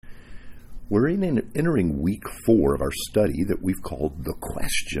We're entering week 4 of our study that we've called The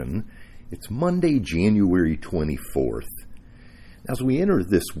Question. It's Monday, January 24th. As we enter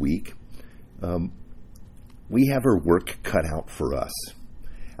this week, we have our work cut out for us.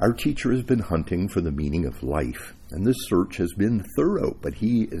 Our teacher has been hunting for the meaning of life, and this search has been thorough, but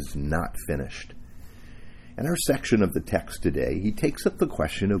he is not finished. In our section of the text today, he takes up the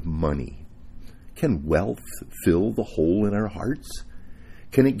question of money. Can wealth fill the hole in our hearts?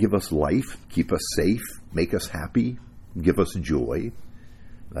 Can it give us life, keep us safe, make us happy, give us joy?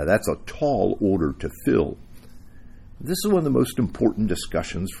 Now, that's a tall order to fill. This is one of the most important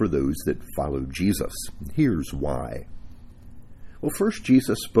discussions for those that follow Jesus. Here's why. Well, first,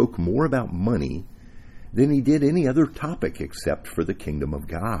 Jesus spoke more about money than he did any other topic except for the kingdom of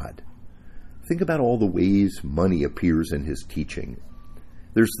God. Think about all the ways money appears in his teaching.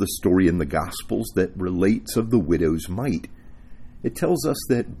 There's the story in the Gospels that relates of the widow's mite. It tells us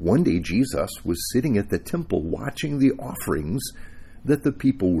that one day Jesus was sitting at the temple watching the offerings that the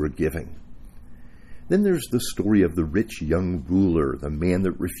people were giving. Then there's the story of the rich young ruler, the man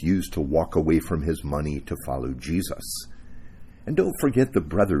that refused to walk away from his money to follow Jesus. And don't forget the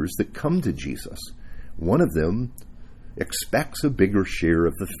brothers that come to Jesus. One of them expects a bigger share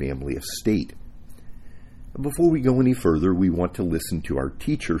of the family estate. Before we go any further, we want to listen to our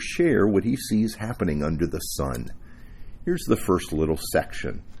teacher share what he sees happening under the sun. Here's the first little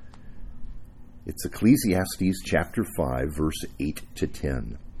section. It's Ecclesiastes chapter 5, verse 8 to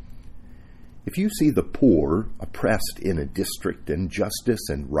 10. If you see the poor oppressed in a district and justice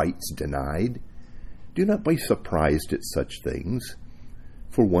and rights denied, do not be surprised at such things,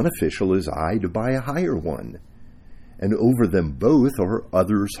 for one official is eyed by a higher one, and over them both are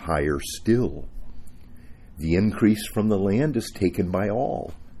others higher still. The increase from the land is taken by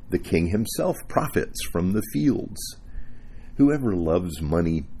all. The king himself profits from the fields. Whoever loves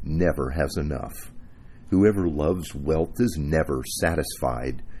money never has enough. Whoever loves wealth is never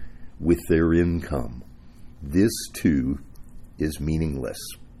satisfied with their income. This, too, is meaningless.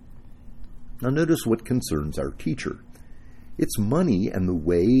 Now notice what concerns our teacher. It's money and the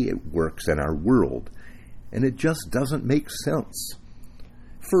way it works in our world, and it just doesn't make sense.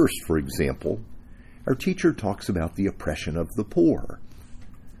 First, for example, our teacher talks about the oppression of the poor.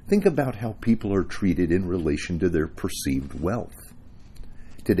 Think about how people are treated in relation to their perceived wealth.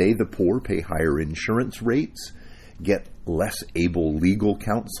 Today, the poor pay higher insurance rates, get less able legal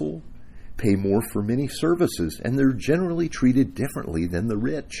counsel, pay more for many services, and they're generally treated differently than the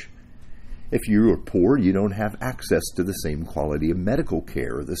rich. If you are poor, you don't have access to the same quality of medical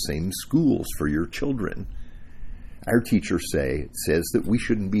care or the same schools for your children. Our teacher says that we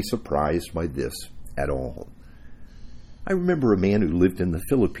shouldn't be surprised by this at all. I remember a man who lived in the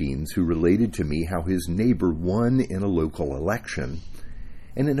Philippines who related to me how his neighbor won in a local election,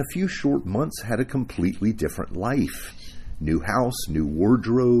 and in a few short months had a completely different life. New house, new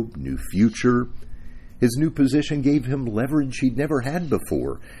wardrobe, new future. His new position gave him leverage he'd never had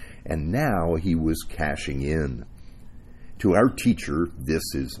before, and now he was cashing in. To our teacher, this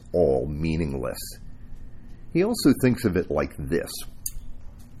is all meaningless. He also thinks of it like this.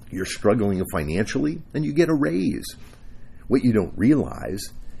 You're struggling financially, and you get a raise. What you don't realize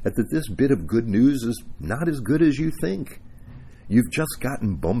is that this bit of good news is not as good as you think. You've just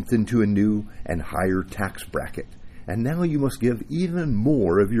gotten bumped into a new and higher tax bracket, and now you must give even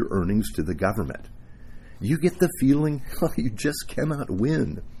more of your earnings to the government. You get the feeling you just cannot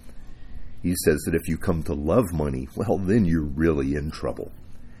win. He says that if you come to love money, well, then you're really in trouble.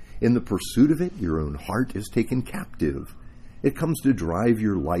 In the pursuit of it, your own heart is taken captive. It comes to drive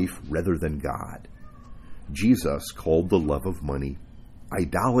your life rather than God. Jesus called the love of money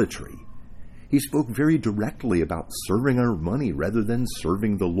idolatry. He spoke very directly about serving our money rather than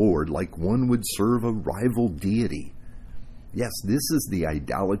serving the Lord like one would serve a rival deity. Yes, this is the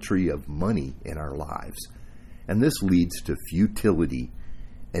idolatry of money in our lives, and this leads to futility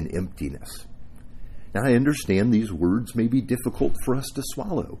and emptiness. Now, I understand these words may be difficult for us to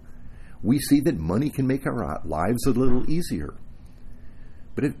swallow. We see that money can make our lives a little easier,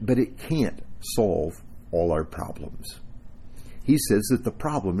 but it can't solve all our problems. He says that the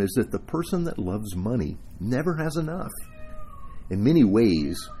problem is that the person that loves money never has enough. In many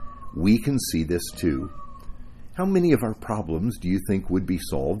ways, we can see this too. How many of our problems do you think would be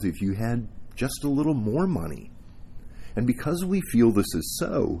solved if you had just a little more money? And because we feel this is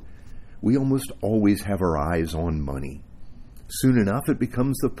so, we almost always have our eyes on money. Soon enough, it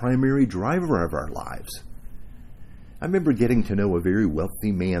becomes the primary driver of our lives. I remember getting to know a very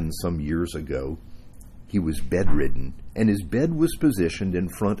wealthy man some years ago. He was bedridden, and his bed was positioned in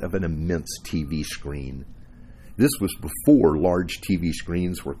front of an immense TV screen. This was before large TV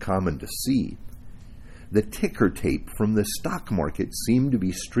screens were common to see. The ticker tape from the stock market seemed to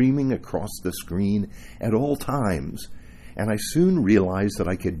be streaming across the screen at all times, and I soon realized that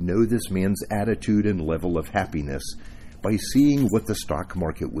I could know this man's attitude and level of happiness by seeing what the stock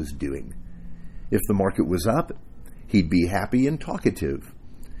market was doing. If the market was up, he'd be happy and talkative.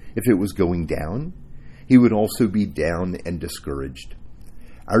 If it was going down, he would also be down and discouraged.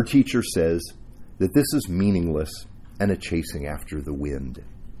 Our teacher says that this is meaningless and a chasing after the wind.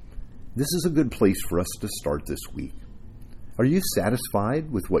 This is a good place for us to start this week. Are you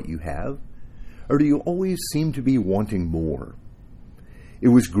satisfied with what you have? Or do you always seem to be wanting more? It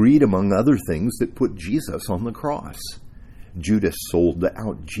was greed, among other things, that put Jesus on the cross. Judas sold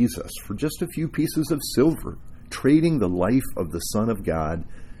out Jesus for just a few pieces of silver, trading the life of the Son of God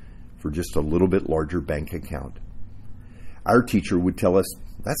for just a little bit larger bank account. Our teacher would tell us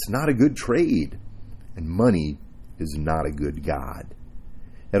that's not a good trade, and money is not a good God.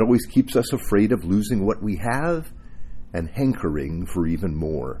 It always keeps us afraid of losing what we have and hankering for even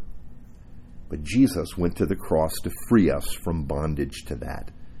more. But Jesus went to the cross to free us from bondage to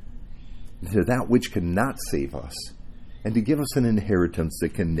that which cannot save us, and to give us an inheritance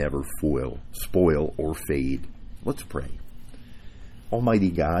that can never spoil, or fade. Let's pray.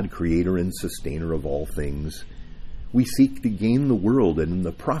 Almighty God, creator and sustainer of all things, we seek to gain the world, and in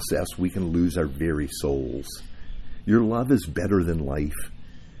the process we can lose our very souls. Your love is better than life.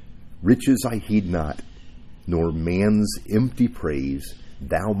 Riches I heed not, nor man's empty praise.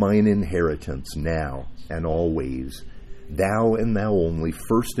 Thou mine inheritance now and always. Thou and thou only,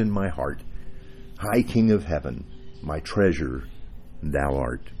 first in my heart. High King of heaven, my treasure thou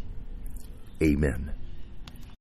art. Amen.